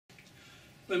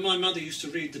When my mother used to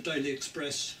read the Daily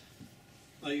Express,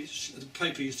 the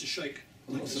paper used to shake.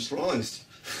 I'm not surprised.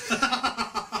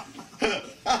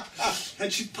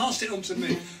 And she passed it on to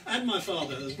me and my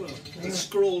father as well. A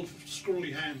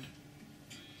scrawly hand.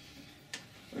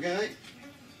 Okay, mate.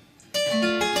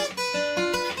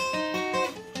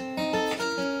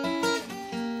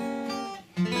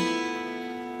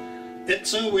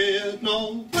 It's a weird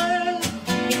nowhere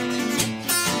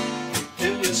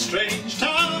in this strange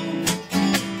town.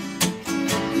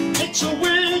 It's a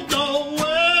weird nowhere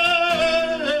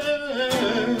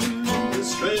in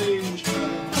this strange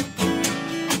town.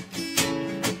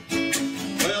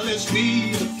 Well, it's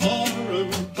me, the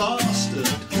foreign bastard,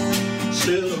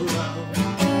 still around.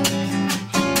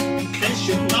 In case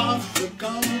you're not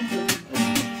forgotten.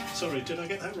 Sorry, did I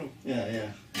get that wrong?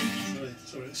 Yeah.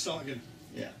 Sorry, let's start again.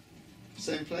 Yeah.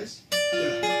 Same place?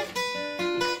 Yeah.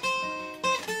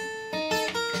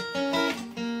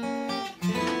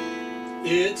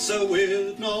 It's a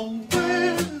weird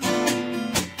nowhere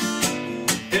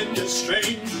in this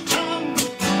strange town.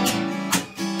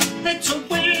 It's a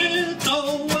weird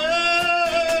nowhere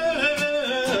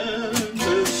in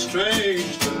this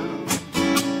strange town.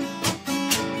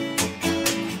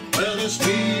 Well, it's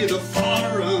me, the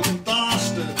foreign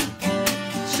bastard,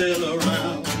 still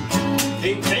around.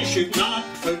 In case you've not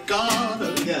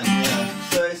forgotten. Yeah.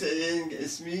 So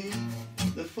it's me,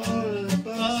 the foreign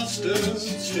bastard,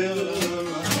 still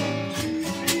around. 2,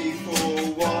 3,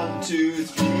 4, 1, 2,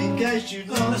 3. In case you've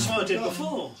not. That's what I did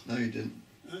before. No, you didn't.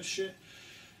 Oh shit.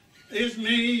 It's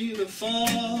me, the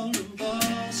foreign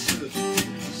bastard,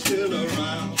 still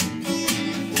around. 2,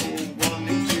 3, 4, 1,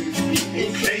 2, 3.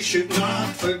 In case you've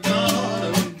not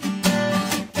forgotten.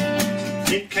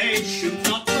 In case you've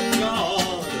not forgotten.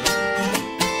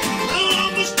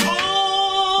 I'm as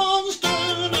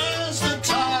constant as the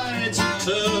tides,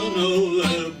 eternal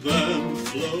ebb and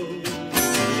flow.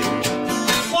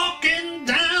 Walking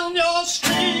down your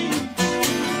street,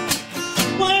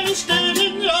 wasted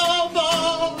in your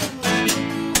bar.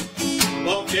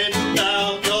 Walking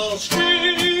down your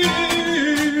street,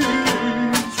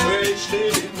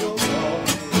 wasted in your bar.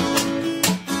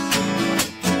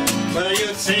 Where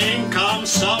you think I'm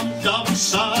some dumb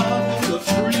son of a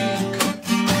freak,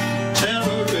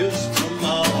 terrorist from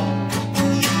Mars.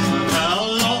 How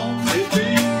long did it be?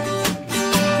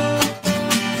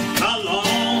 How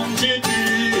long did it be?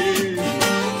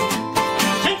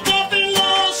 Think I've been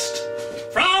lost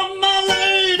from my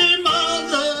lady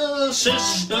mother,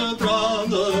 sister,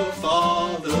 brother,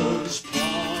 father's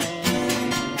part.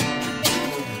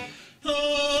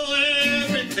 Oh,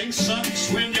 everything sucks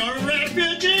when you're a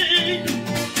refugee.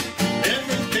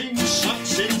 Everything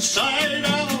sucks inside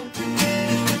out,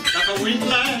 like a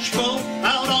windlash boat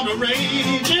out on a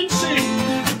raging sea.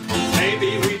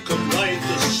 Maybe we could ride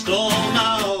the storm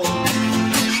out.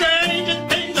 Stranger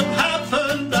things have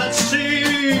happened at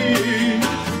sea.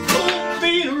 Don't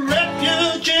be a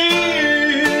refugee.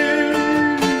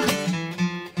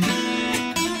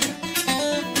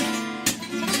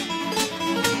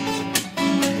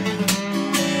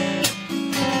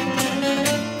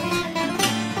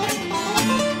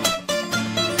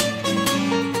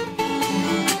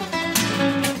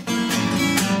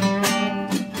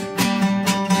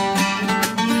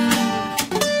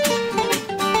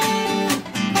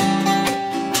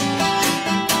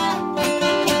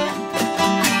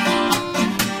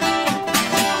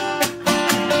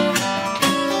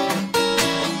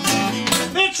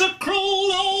 It's a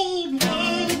cruel old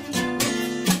world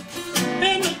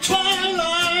in the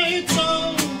twilight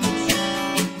zone.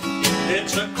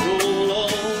 It's a cruel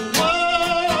old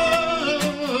world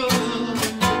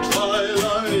in the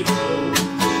twilight zone.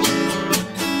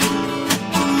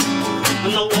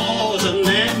 And the war's an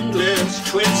endless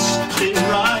twisting,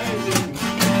 rising,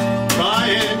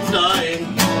 crying, dying.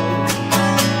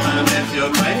 And if you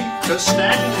make a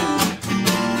stand,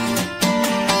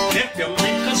 if you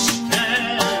make a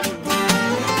stand,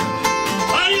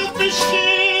 why you'll be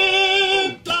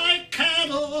shipped like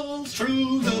cattle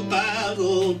through the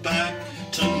battle back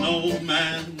to no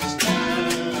man's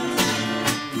land.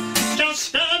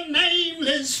 Just a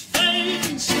nameless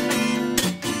face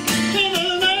in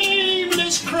a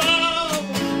nameless crowd.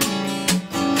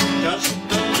 Just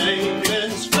a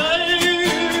nameless face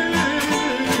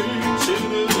in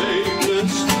a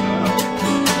nameless crowd.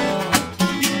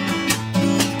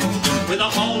 With a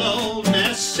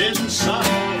hollowness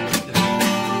inside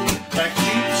that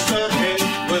keeps the head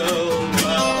well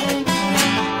round.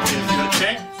 If you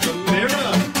check the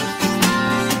mirror,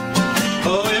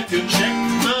 oh, if you check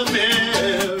the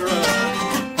mirror,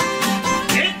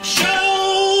 it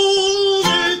shows,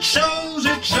 it shows,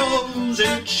 it shows,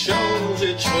 it shows shows,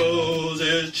 it shows,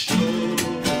 it shows.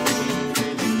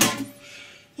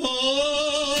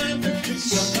 Oh, everything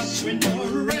sucks when you're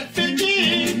a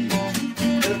refugee.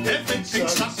 Everything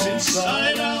sucks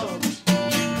inside out,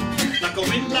 like a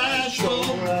windlash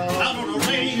roll out on a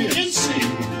raging sea.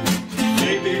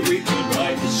 Maybe we could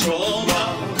write the song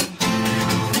out.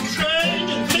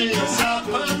 Strange things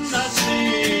happen, I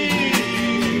see.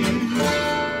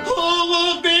 Who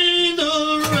will be the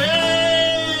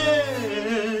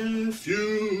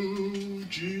refugee?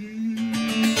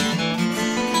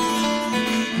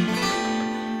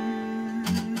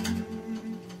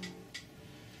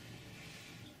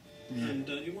 And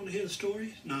you want to hear the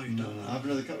story? No, you don't. I've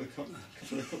another couple of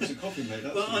cups of coffee, mate.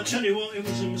 Well, I tell you what, it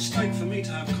was a mistake for me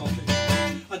to have coffee.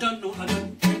 I don't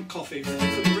drink coffee for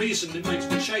the reason it makes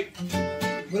me shake.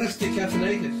 Well, that's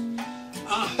decaffeinated.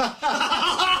 Ah.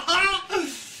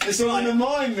 It's all in the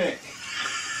mind, Mick.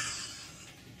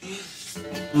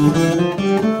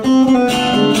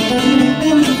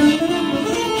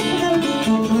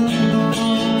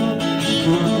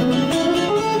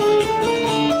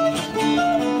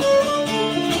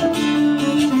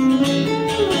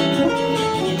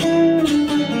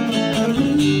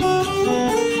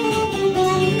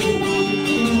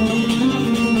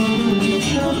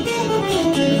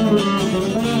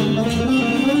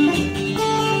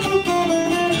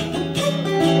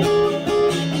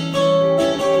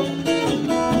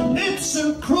 It's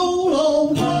a cruel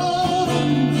old world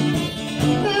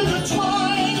in the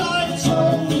twilight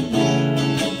zone.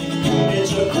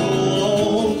 It's a cruel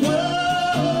old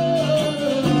world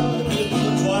in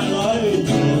the twilight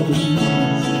zone.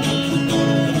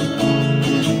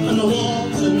 And the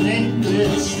walls are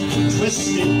endless,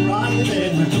 twisted,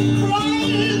 writhing,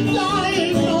 crying,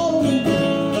 dying on.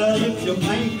 But if you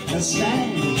make a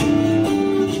stand,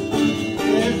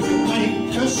 if you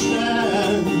make a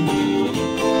stand,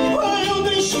 we'll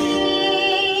be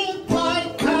shipped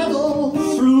like cattle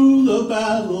through the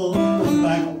battle,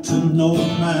 back to no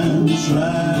man's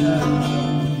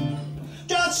land.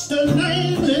 Just a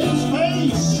nameless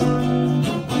face,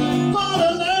 not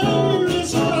a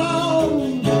nameless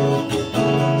crown.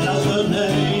 Just a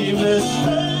nameless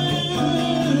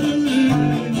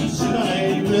face, a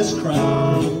nameless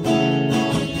crown.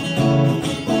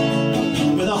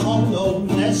 With a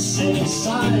hollowness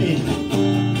inside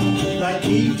that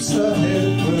keeps the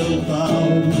head well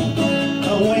bound.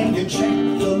 And when you check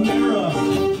the mirror,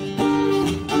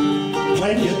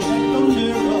 when you check the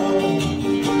mirror,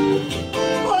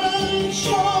 well, it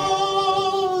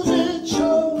shows, it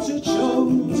shows, it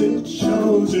shows, it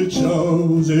shows, it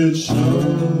shows, it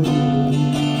shows.